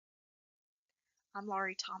I'm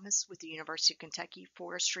Laurie Thomas with the University of Kentucky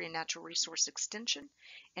Forestry and Natural Resource Extension,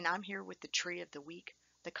 and I'm here with the tree of the week,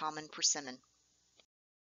 the common persimmon.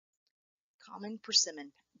 Common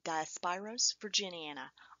persimmon, Diospyros virginiana,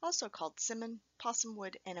 also called cinnamon,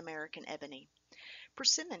 possumwood, and American ebony.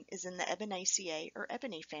 Persimmon is in the Eboniaceae or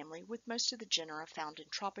ebony family, with most of the genera found in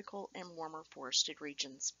tropical and warmer forested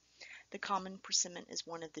regions. The common persimmon is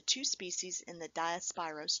one of the two species in the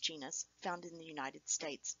Diospyros genus found in the United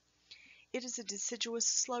States. It is a deciduous,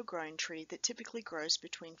 slow-growing tree that typically grows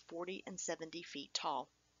between 40 and 70 feet tall.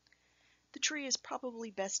 The tree is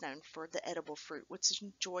probably best known for the edible fruit, which is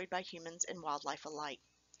enjoyed by humans and wildlife alike.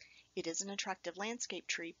 It is an attractive landscape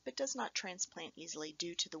tree, but does not transplant easily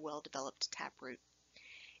due to the well-developed taproot.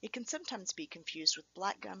 It can sometimes be confused with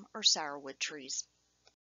blackgum or sourwood trees.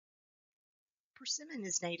 Persimmon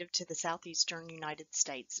is native to the southeastern United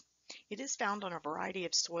States. It is found on a variety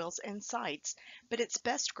of soils and sites, but its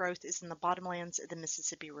best growth is in the bottomlands of the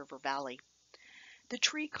Mississippi River Valley. The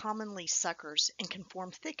tree commonly suckers and can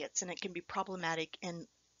form thickets, and it can be problematic in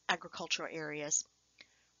agricultural areas.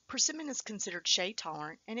 Persimmon is considered shade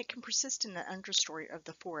tolerant, and it can persist in the understory of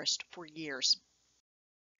the forest for years.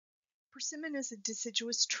 Persimmon is a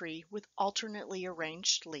deciduous tree with alternately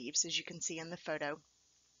arranged leaves, as you can see in the photo.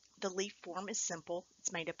 The leaf form is simple.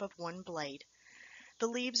 It's made up of one blade. The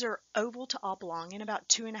leaves are oval to oblong and about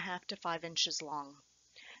 2.5 to 5 inches long.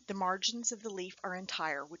 The margins of the leaf are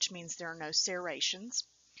entire, which means there are no serrations,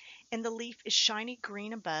 and the leaf is shiny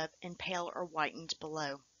green above and pale or whitened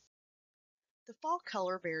below. The fall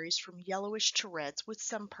color varies from yellowish to reds with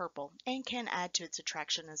some purple and can add to its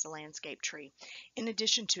attraction as a landscape tree, in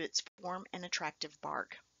addition to its form and attractive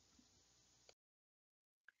bark.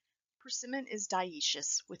 Persimmon is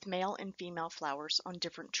dioecious, with male and female flowers on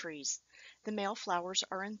different trees. The male flowers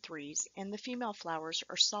are in threes, and the female flowers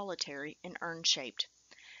are solitary and urn-shaped.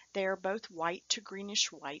 They are both white to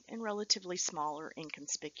greenish white and relatively small or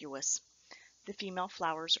inconspicuous. The female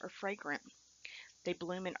flowers are fragrant. They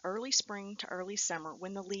bloom in early spring to early summer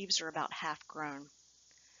when the leaves are about half grown.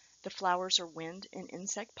 The flowers are wind and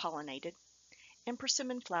insect pollinated, and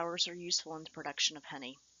persimmon flowers are useful in the production of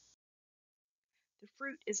honey. The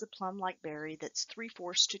fruit is a plum-like berry that's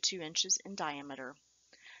 3/4 to 2 inches in diameter.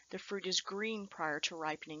 The fruit is green prior to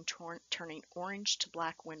ripening, turning orange to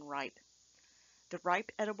black when ripe. The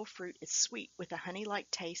ripe edible fruit is sweet with a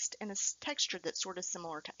honey-like taste and a texture that's sort of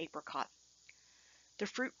similar to apricot. The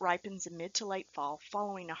fruit ripens in mid to late fall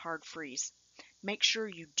following a hard freeze. Make sure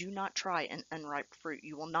you do not try an unripe fruit.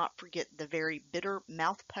 You will not forget the very bitter,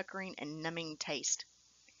 mouth-puckering, and numbing taste.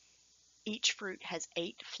 Each fruit has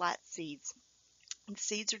 8 flat seeds. The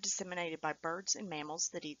seeds are disseminated by birds and mammals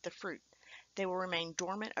that eat the fruit. They will remain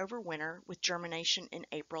dormant over winter with germination in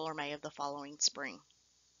April or May of the following spring.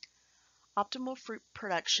 Optimal fruit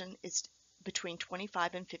production is between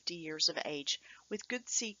 25 and 50 years of age, with good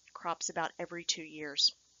seed crops about every 2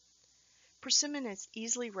 years. Persimmon is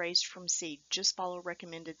easily raised from seed. Just follow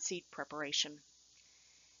recommended seed preparation.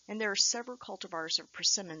 And there are several cultivars of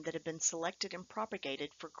persimmon that have been selected and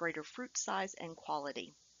propagated for greater fruit size and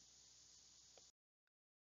quality.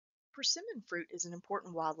 Persimmon fruit is an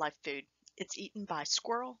important wildlife food. It's eaten by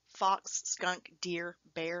squirrel, fox, skunk, deer,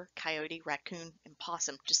 bear, coyote, raccoon, and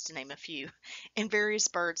possum, just to name a few, and various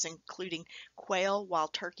birds including quail,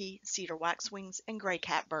 wild turkey, cedar waxwings, and gray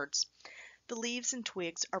catbirds. The leaves and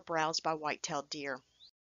twigs are browsed by white-tailed deer.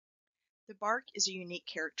 The bark is a unique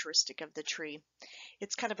characteristic of the tree.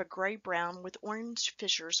 It's kind of a gray-brown with orange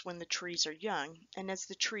fissures when the trees are young, and as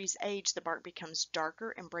the trees age, the bark becomes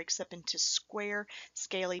darker and breaks up into square,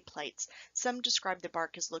 scaly plates. Some describe the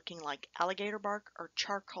bark as looking like alligator bark or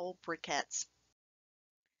charcoal briquettes.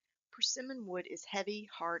 Persimmon wood is heavy,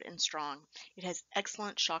 hard, and strong. It has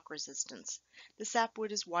excellent shock resistance. The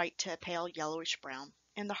sapwood is white to a pale yellowish-brown,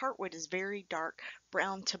 and the heartwood is very dark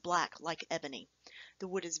brown to black like ebony. The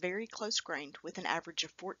wood is very close-grained with an average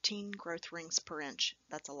of 14 growth rings per inch.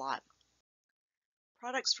 That's a lot.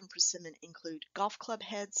 Products from persimmon include golf club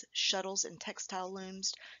heads, shuttles and textile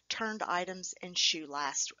looms, turned items, and shoe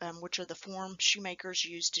lasts, which are the form shoemakers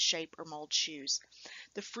use to shape or mold shoes.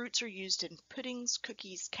 The fruits are used in puddings,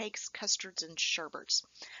 cookies, cakes, custards, and sherbets,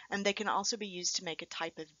 and they can also be used to make a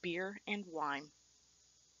type of beer and wine.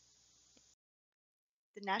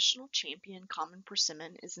 The national champion common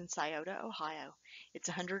persimmon is in Scioto, Ohio. It's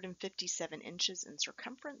 157 inches in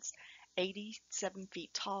circumference, 87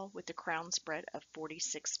 feet tall, with a crown spread of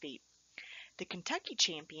 46 feet. The Kentucky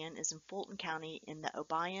champion is in Fulton County in the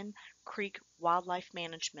Obion Creek Wildlife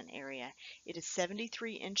Management Area. It is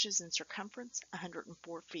 73 inches in circumference,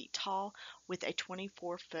 104 feet tall, with a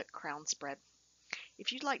 24-foot crown spread.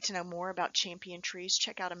 If you'd like to know more about champion trees,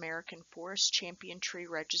 check out American Forest Champion Tree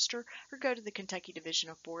Register or go to the Kentucky Division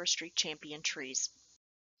of Forestry Champion Trees.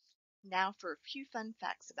 Now for a few fun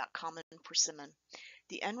facts about common persimmon.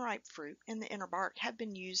 The unripe fruit and the inner bark have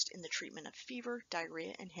been used in the treatment of fever,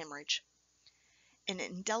 diarrhea, and hemorrhage. An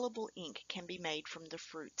indelible ink can be made from the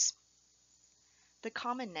fruits. The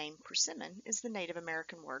common name persimmon is the Native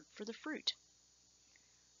American word for the fruit.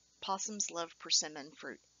 Possums love persimmon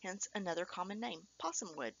fruit, hence another common name,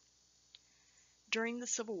 possumwood. During the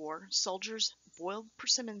Civil War, soldiers boiled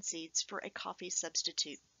persimmon seeds for a coffee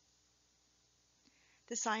substitute.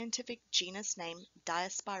 The scientific genus name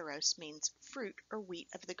Diospyros means fruit or wheat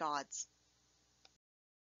of the gods.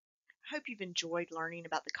 I hope you've enjoyed learning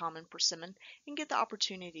about the common persimmon and get the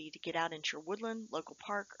opportunity to get out into your woodland, local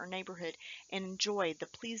park, or neighborhood and enjoy the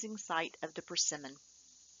pleasing sight of the persimmon.